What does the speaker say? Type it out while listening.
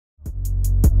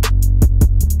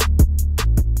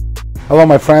Hello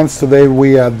my friends, today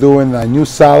we are doing a new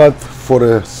salad for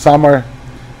the summer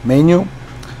menu.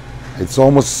 It's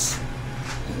almost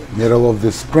middle of the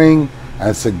spring and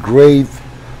it's a great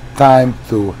time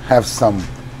to have some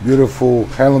beautiful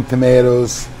heirloom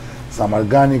tomatoes, some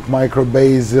organic micro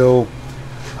basil,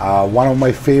 one of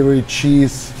my favorite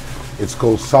cheese. It's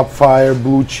called Shrophire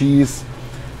blue cheese.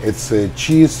 It's a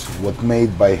cheese what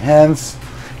made by hands,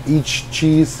 each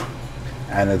cheese,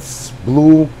 and it's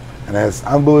blue and it has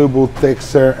unbelievable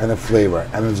texture and a flavor,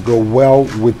 and it's go well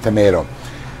with tomato.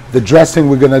 The dressing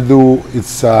we're gonna do,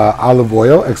 it's olive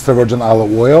oil, extra virgin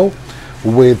olive oil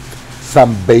with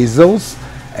some basils,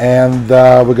 and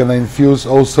we're gonna infuse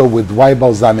also with white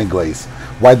balsamic glaze.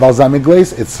 White balsamic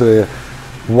glaze, it's a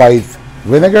white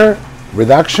vinegar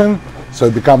reduction, so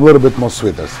it becomes a little bit more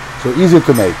sweeter. So easy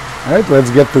to make. All right,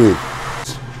 let's get to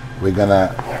it. We're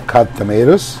gonna cut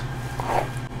tomatoes.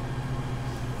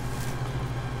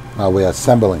 Now we are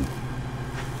assembling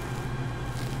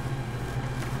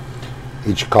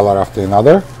each color after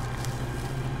another.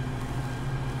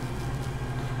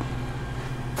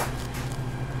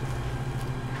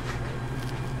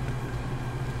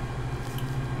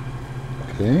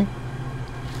 Okay.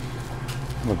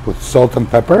 We'll put salt and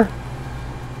pepper.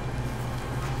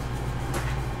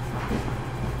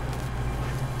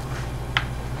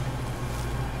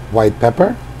 White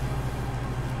pepper.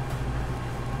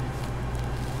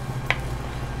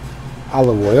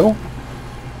 Olive oil.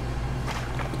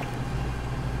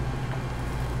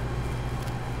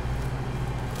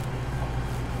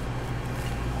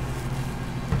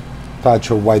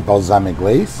 Touch of white balsamic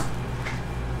glaze.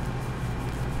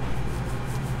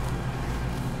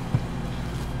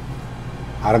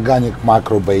 Organic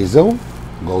macro basil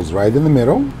goes right in the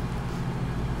middle.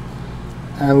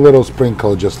 And a little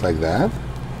sprinkle just like that.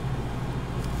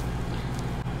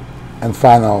 And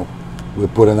final, we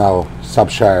put in our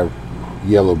Shrophire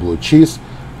yellow blue cheese.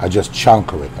 I just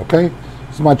chunk of it, okay?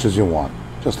 As much as you want,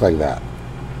 just like that.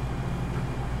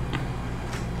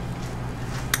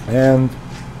 And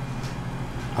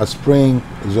a spring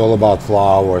is all about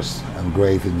flowers and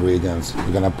great ingredients.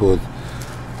 We're gonna put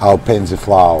our pansy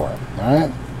flower, all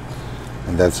right?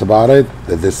 And that's about it.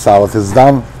 That this salad is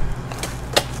done.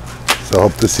 So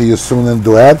hope to see you soon in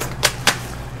Duet.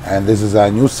 And this is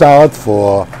our new salad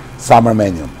for summer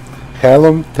menu.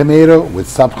 Heirloom tomato with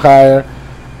Shrophire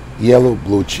yellow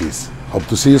blue cheese. Hope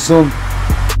to see you soon.